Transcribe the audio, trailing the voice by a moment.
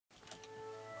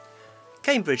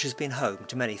Cambridge has been home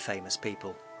to many famous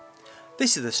people.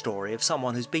 This is the story of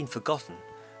someone who's been forgotten,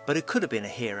 but who could have been a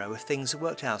hero if things had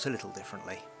worked out a little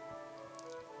differently.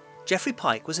 Geoffrey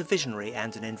Pyke was a visionary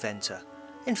and an inventor,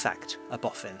 in fact a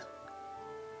boffin.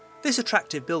 This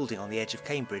attractive building on the edge of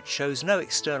Cambridge shows no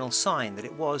external sign that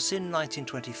it was, in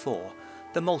 1924,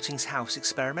 the Maltings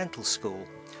Experimental School,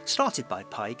 started by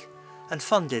Pyke and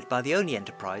funded by the only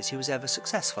enterprise he was ever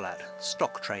successful at,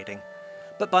 stock trading.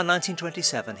 But by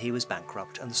 1927 he was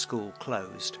bankrupt and the school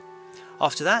closed.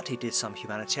 After that he did some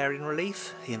humanitarian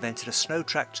relief, he invented a snow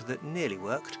tractor that nearly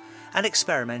worked, and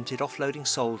experimented offloading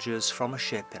soldiers from a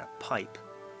ship in a pipe.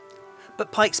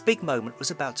 But Pyke's big moment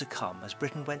was about to come as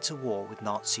Britain went to war with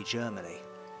Nazi Germany.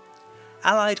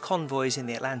 Allied convoys in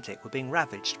the Atlantic were being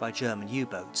ravaged by German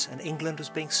U-boats and England was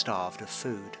being starved of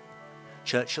food.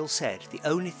 Churchill said, "The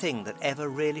only thing that ever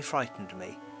really frightened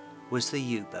me was the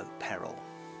U-boat peril."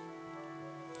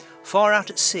 Far out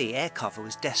at sea, air cover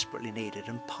was desperately needed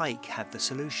and Pyke had the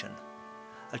solution.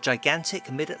 A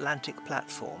gigantic mid-Atlantic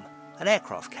platform, an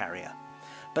aircraft carrier,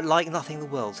 but like nothing the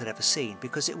world had ever seen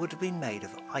because it would have been made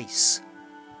of ice.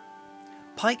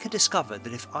 Pyke had discovered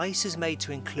that if ice is made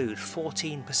to include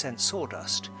 14%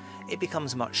 sawdust, it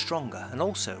becomes much stronger and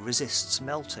also resists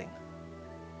melting.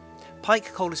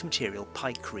 Pyke called his material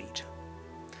Pykecrete.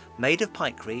 Made of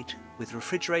Pykecrete, with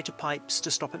refrigerator pipes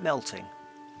to stop it melting,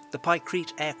 the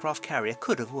Pykecrete aircraft carrier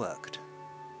could have worked.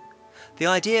 The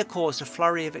idea caused a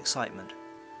flurry of excitement.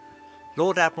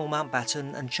 Lord Admiral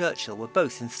Mountbatten and Churchill were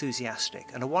both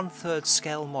enthusiastic, and a 1/3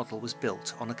 scale model was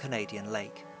built on a Canadian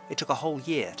lake. It took a whole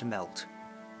year to melt.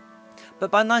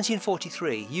 But by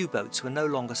 1943, U-boats were no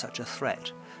longer such a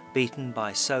threat, beaten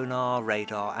by sonar,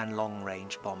 radar and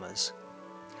long-range bombers.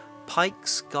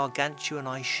 Pyke's gargantuan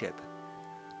ice ship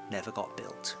never got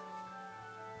built.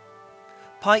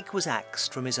 Pyke was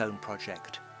axed from his own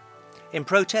project. In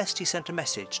protest he sent a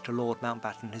message to Lord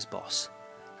Mountbatten, his boss.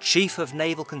 "Chief of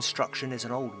Naval Construction is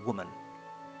an old woman."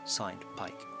 Signed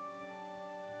Pyke.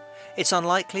 It's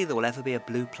unlikely there will ever be a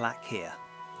blue plaque here,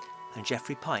 and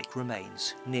Geoffrey Pyke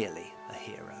remains nearly a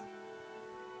hero.